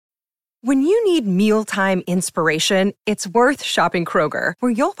When you need mealtime inspiration, it's worth shopping Kroger,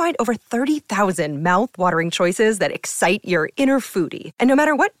 where you'll find over 30,000 mouth-watering choices that excite your inner foodie. And no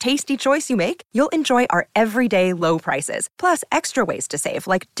matter what tasty choice you make, you'll enjoy our everyday low prices, plus extra ways to save,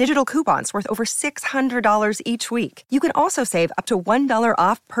 like digital coupons worth over $600 each week. You can also save up to $1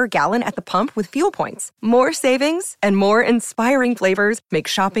 off per gallon at the pump with fuel points. More savings and more inspiring flavors make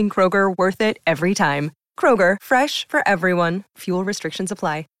shopping Kroger worth it every time. Kroger, fresh for everyone. Fuel restrictions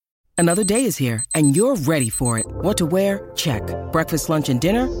apply. Another day is here, and you're ready for it. What to wear? Check. Breakfast, lunch, and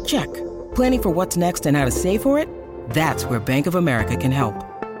dinner? Check. Planning for what's next and how to save for it? That's where Bank of America can help.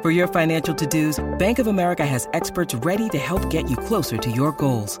 For your financial to-dos, Bank of America has experts ready to help get you closer to your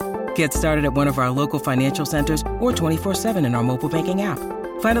goals. Get started at one of our local financial centers or 24/7 in our mobile banking app.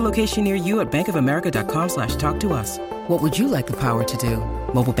 Find a location near you at bankofamerica.com/talktous. What would you like the power to do?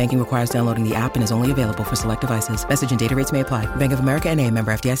 Mobile banking requires downloading the app and is only available for select devices. Message and data rates may apply. Bank of America N.A.,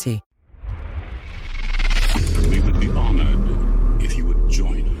 member FDIC. We would be honored if you would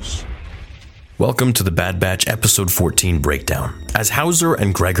join us. Welcome to the Bad Batch episode 14 breakdown. As Hauser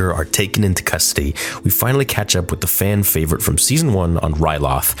and Gregor are taken into custody, we finally catch up with the fan favorite from season 1 on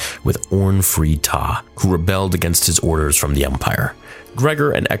Ryloth with Orn Free Taa, who rebelled against his orders from the Empire.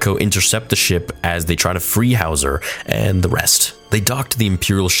 Gregor and Echo intercept the ship as they try to free Hauser and the rest. They dock to the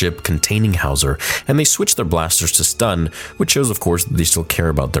Imperial ship containing Hauser, and they switch their blasters to stun, which shows, of course, that they still care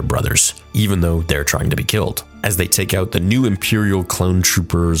about their brothers, even though they're trying to be killed, as they take out the new Imperial clone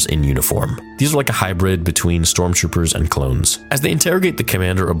troopers in uniform. These are like a hybrid between stormtroopers and clones. As they interrogate the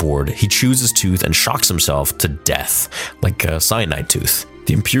commander aboard, he chews his tooth and shocks himself to death, like a cyanide tooth.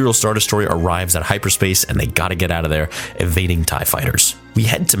 The Imperial Star Destroyer arrives at hyperspace and they gotta get out of there, evading TIE fighters. We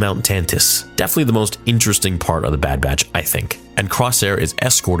head to Mount Tantiss, definitely the most interesting part of the Bad Batch, I think. And Crosshair is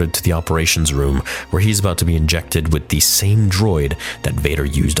escorted to the operations room, where he's about to be injected with the same droid that Vader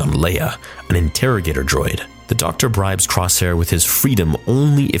used on Leia, an interrogator droid. The Doctor bribes Crosshair with his freedom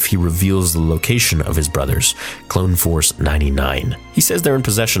only if he reveals the location of his brothers, Clone Force 99. He says they're in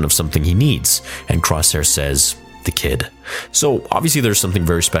possession of something he needs, and Crosshair says, the kid. So obviously there's something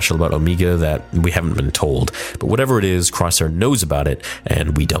very special about Omega that we haven't been told, but whatever it is, Crosshair knows about it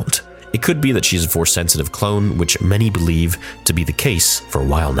and we don't. It could be that she's a Force-sensitive clone, which many believe to be the case for a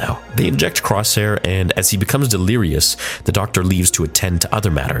while now. They inject Crosshair, and as he becomes delirious, the Doctor leaves to attend to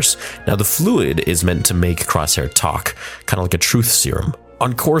other matters. Now the fluid is meant to make Crosshair talk, kind of like a truth serum.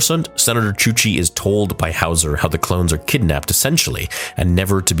 On Coruscant, Senator Chuchi is told by Hauser how the clones are kidnapped essentially, and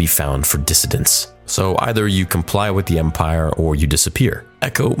never to be found for dissidents. So either you comply with the Empire or you disappear.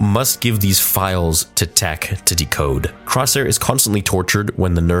 Echo must give these files to Tech to decode. Crosshair is constantly tortured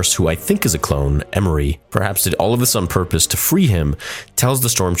when the nurse, who I think is a clone, Emery, perhaps did all of this on purpose to free him, tells the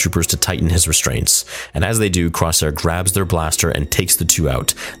stormtroopers to tighten his restraints. And as they do, Crosshair grabs their blaster and takes the two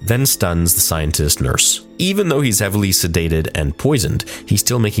out, then stuns the scientist nurse. Even though he's heavily sedated and poisoned, he's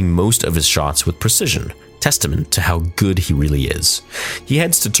still making most of his shots with precision. Testament to how good he really is. He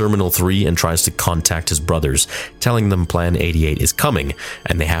heads to Terminal 3 and tries to contact his brothers, telling them Plan 88 is coming,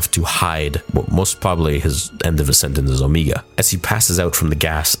 and they have to hide what most probably his end of his sentence is Omega, as he passes out from the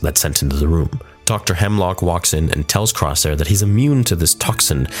gas that's sent into the room. Dr. Hemlock walks in and tells Crosshair that he's immune to this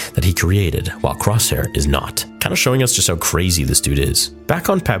toxin that he created, while Crosshair is not. Kind of showing us just how crazy this dude is. Back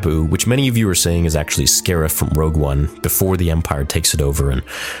on Pabu, which many of you are saying is actually Scarif from Rogue One before the Empire takes it over and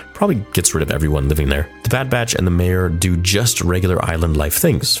probably gets rid of everyone living there. The Bad Batch and the Mayor do just regular island life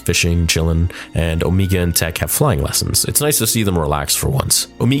things, fishing, chilling, and Omega and Tech have flying lessons. It's nice to see them relax for once.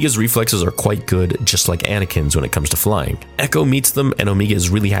 Omega's reflexes are quite good, just like Anakin's when it comes to flying. Echo meets them, and Omega is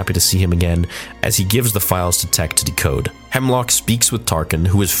really happy to see him again as he gives the files to Tech to decode. Hemlock speaks with Tarkin,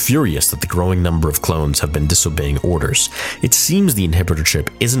 who is furious that the growing number of clones have been disobeying orders. It seems the inhibitor chip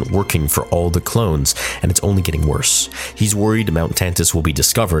isn't working for all the clones, and it's only getting worse. He's worried Mount Tantiss will be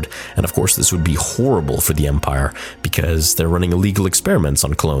discovered, and of course this would be horrible for the Empire, because they're running illegal experiments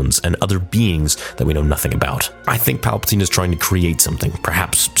on clones and other beings that we know nothing about. I think Palpatine is trying to create something,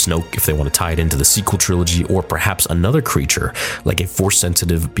 perhaps Snoke if they want to tie it into the sequel trilogy, or perhaps another creature, like a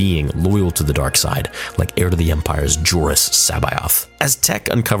Force-sensitive being loyal to the dark side, like heir to the Empire's Joruus C'baoth. As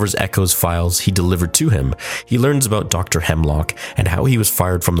Tech uncovers Echo's files he delivered to him, he learns about Dr. Hemlock and how he was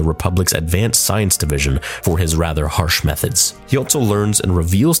fired from the Republic's Advanced Science Division for his rather harsh methods. He also learns and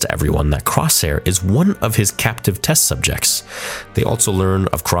reveals to everyone that Crosshair is one of his captive test subjects. They also learn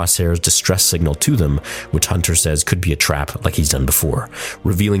of Crosshair's distress signal to them, which Hunter says could be a trap like he's done before,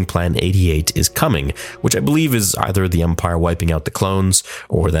 revealing Plan 88 is coming, which I believe is either the Empire wiping out the clones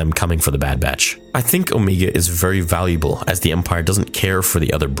or them coming for the Bad Batch. I think Omega is very valuable, as the Empire doesn't doesn't care for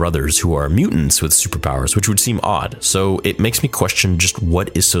the other brothers who are mutants with superpowers, which would seem odd. So it makes me question just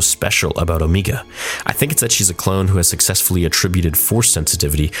what is so special about Omega. I think it's that she's a clone who has successfully attributed force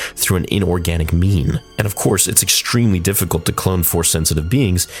sensitivity through an inorganic mean. And of course, it's extremely difficult to clone force-sensitive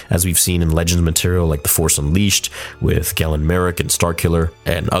beings, as we've seen in Legends material like The Force Unleashed with Galen Merrick and Starkiller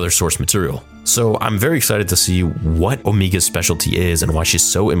and other source material. So I'm very excited to see what Omega's specialty is and why she's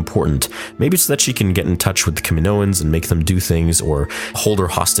so important. Maybe it's that she can get in touch with the Kaminoans and make them do things or hold her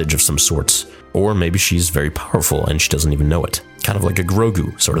hostage of some sorts. Or maybe she's very powerful and she doesn't even know it. Kind of like a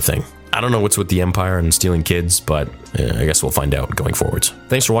Grogu sort of thing. I don't know what's with the Empire and stealing kids, but I guess we'll find out going forwards.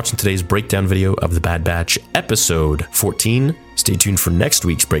 Thanks for watching today's breakdown video of The Bad Batch, episode 14. Stay tuned for next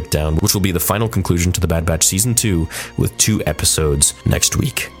week's breakdown, which will be the final conclusion to The Bad Batch Season 2, with 2 episodes next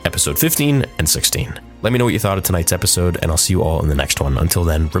week, episode 15 and 16. Let me know what you thought of tonight's episode, and I'll see you all in the next one. Until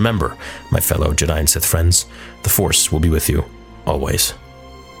then, remember, my fellow Jedi and Sith friends, the Force will be with you, always.